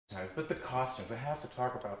But the costumes, I have to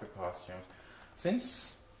talk about the costumes.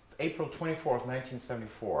 Since April 24th,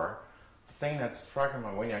 1974, the thing that struck me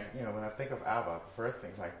when I think of ABBA, the first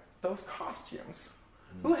thing is like, those costumes.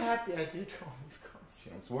 Who had the idea to all these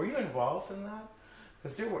costumes? Were you involved in that?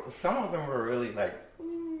 Because some of them were really like...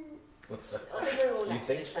 they were all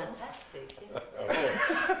actually fantastic.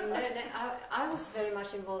 I was very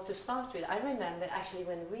much involved to start with. I remember actually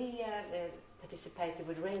when we participated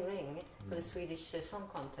with Ring Ring for the Swedish Song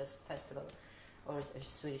Contest Festival, or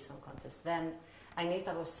Swedish Song Contest, then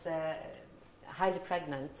Agneta was highly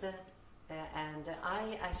pregnant, and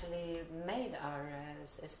I actually made our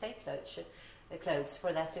stage clothes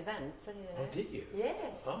for that event. Oh, did you?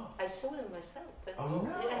 Yes. Oh. I saw them myself. Oh,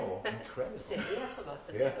 yeah. Incredible. He has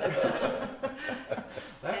forgotten. Yeah.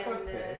 That's okay.